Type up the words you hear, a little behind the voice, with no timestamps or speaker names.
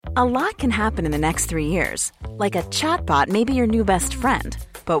A lot can happen in the next 3 years. Like a chatbot may be your new best friend.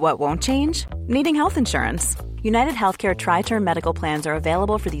 But what won't change? Needing health insurance. United Healthcare Tri-Term Medical Plans are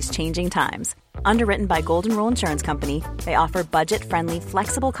available for these changing times. Underwritten by Golden Rule Insurance Company, they offer budget-friendly,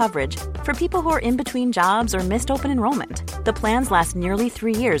 flexible coverage for people who are in between jobs or missed open enrollment. The plans last nearly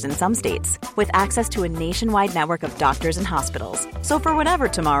 3 years in some states, with access to a nationwide network of doctors and hospitals. So for whatever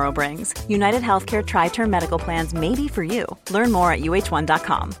tomorrow brings, United Healthcare Tri-Term Medical Plans may be for you. Learn more at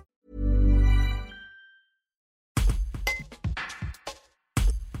uh1.com.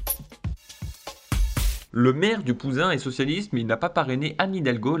 Le maire du Pouzin est socialiste, mais il n'a pas parrainé Anne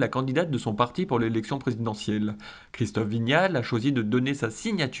Hidalgo, la candidate de son parti pour l'élection présidentielle. Christophe Vignal a choisi de donner sa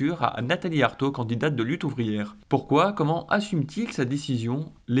signature à Nathalie Arthaud, candidate de Lutte ouvrière. Pourquoi ? Comment assume-t-il sa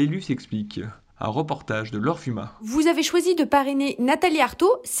décision ? L'élu s'explique. Un reportage de Laure Fuma. Vous avez choisi de parrainer Nathalie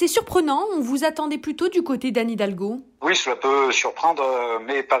Arthaud, c'est surprenant, on vous attendait plutôt du côté d'Anne Hidalgo. Oui, cela peut surprendre,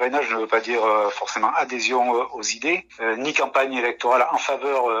 mais parrainage ne veut pas dire forcément adhésion aux idées, ni campagne électorale en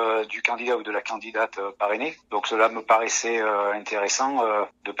faveur du candidat ou de la candidate parrainée. Donc cela me paraissait intéressant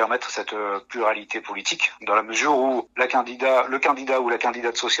de permettre cette pluralité politique, dans la mesure où le candidat ou la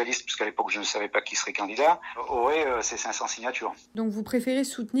candidate socialiste, puisqu'à l'époque je ne savais pas qui serait candidat, aurait ses 500 signatures. Donc vous préférez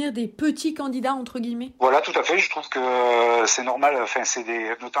soutenir des petits candidats entre guillemets ? Voilà, tout à fait. Je trouve que c'est normal. Enfin,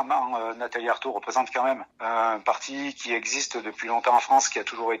 notamment Nathalie Arthaud représente quand même un parti qui existe depuis longtemps en France, qui a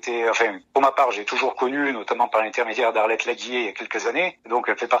toujours été, enfin, pour ma part, j'ai toujours connu, notamment par l'intermédiaire d'Arlette Laguillet il y a quelques années. Donc,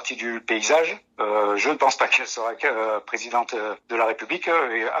 elle fait partie du paysage. Je ne pense pas qu'elle sera présidente de la République.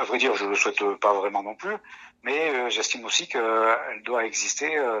 Et à vrai dire, je le souhaite pas vraiment non plus. Mais j'estime aussi qu'elle doit exister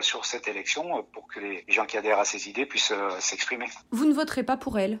sur cette élection pour que les gens qui adhèrent à ses idées puissent s'exprimer. Vous ne voterez pas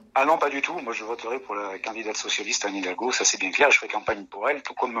pour elle ? Ah non, pas du tout. Moi, je voterai pour la candidate socialiste Anne Hidalgo. Ça, c'est bien clair. Je ferai campagne pour elle,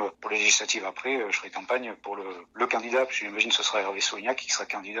 tout comme pour les législatives après. Je ferai campagne pour le candidat. J'imagine que ce sera Hervé Solignac qui sera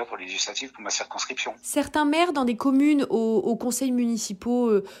candidat pour les législatives pour ma circonscription. Certains maires dans des communes aux conseils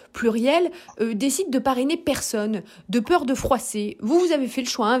municipaux pluriels décident de parrainer personne, de peur de froisser. Vous avez fait le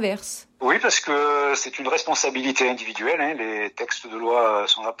choix inverse. Oui, parce que c'est une responsabilité individuelle. Les textes de loi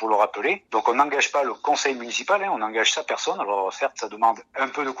sont là pour le rappeler. Donc on n'engage pas le conseil municipal, on engage sa personne. Alors certes, ça demande un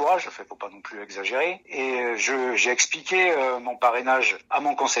peu de courage, faut pas non plus exagérer. Et j'ai expliqué mon parrainage à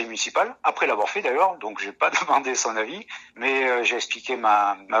mon conseil municipal, après l'avoir fait d'ailleurs, donc j'ai pas demandé son avis, mais j'ai expliqué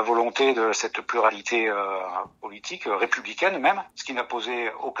ma volonté de cette pluralité politique, républicaine même, ce qui n'a posé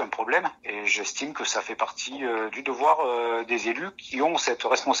aucun problème. Et j'estime que ça fait partie du devoir des élus qui ont cette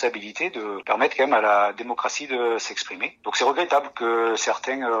responsabilité de permettre quand même à la démocratie de s'exprimer. Donc c'est regrettable que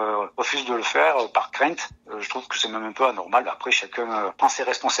certains refusent de le faire par crainte. Je trouve que c'est même un peu anormal. Après, chacun prend ses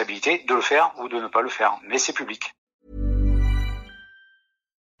responsabilités de le faire ou de ne pas le faire. Mais c'est public.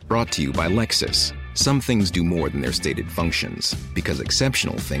 Brought to you by Lexus. Some things do more than their stated functions, because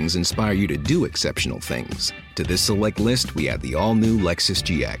exceptional things inspire you to do exceptional things. To this select list, we add the all-new Lexus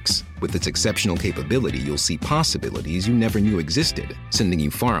GX. With its exceptional capability, you'll see possibilities you never knew existed, sending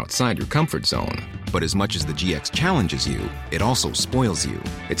you far outside your comfort zone. But as much as the GX challenges you, it also spoils you.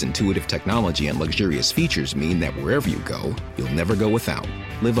 Its intuitive technology and luxurious features mean that wherever you go, you'll never go without.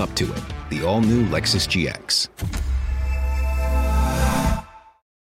 Live up to it. The all-new Lexus GX.